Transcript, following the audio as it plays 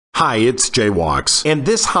Hi, it's Jay Walks. And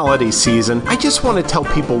this holiday season, I just want to tell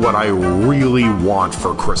people what I really want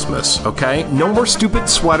for Christmas, okay? No more stupid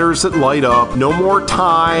sweaters that light up, no more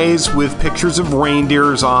ties with pictures of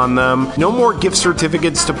reindeers on them, no more gift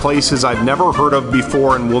certificates to places I've never heard of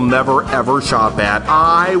before and will never ever shop at.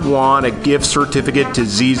 I want a gift certificate to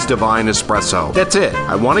Z's Divine Espresso. That's it.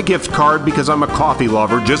 I want a gift card because I'm a coffee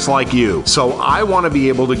lover just like you. So I want to be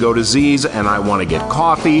able to go to Z's and I want to get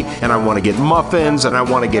coffee and I want to get muffins and I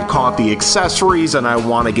want to get coffee accessories and I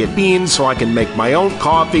want to get beans so I can make my own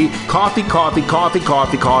coffee. Coffee.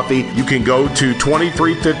 You can go to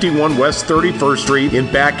 2351 West 31st Street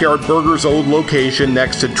in Backyard Burger's old location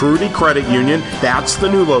next to Trudy Credit Union. That's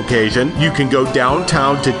the new location. You can go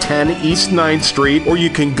downtown to 10 East 9th Street, or you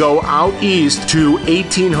can go out east to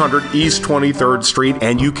 1800 East 23rd Street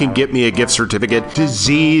and you can get me a gift certificate to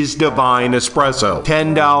Z's Divine Espresso.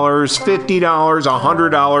 $10, $50,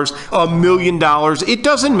 $100, $1 million. It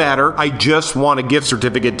doesn't matter. I just want a gift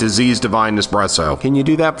certificate to Z's Divine Espresso. Can you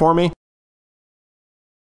do that for me?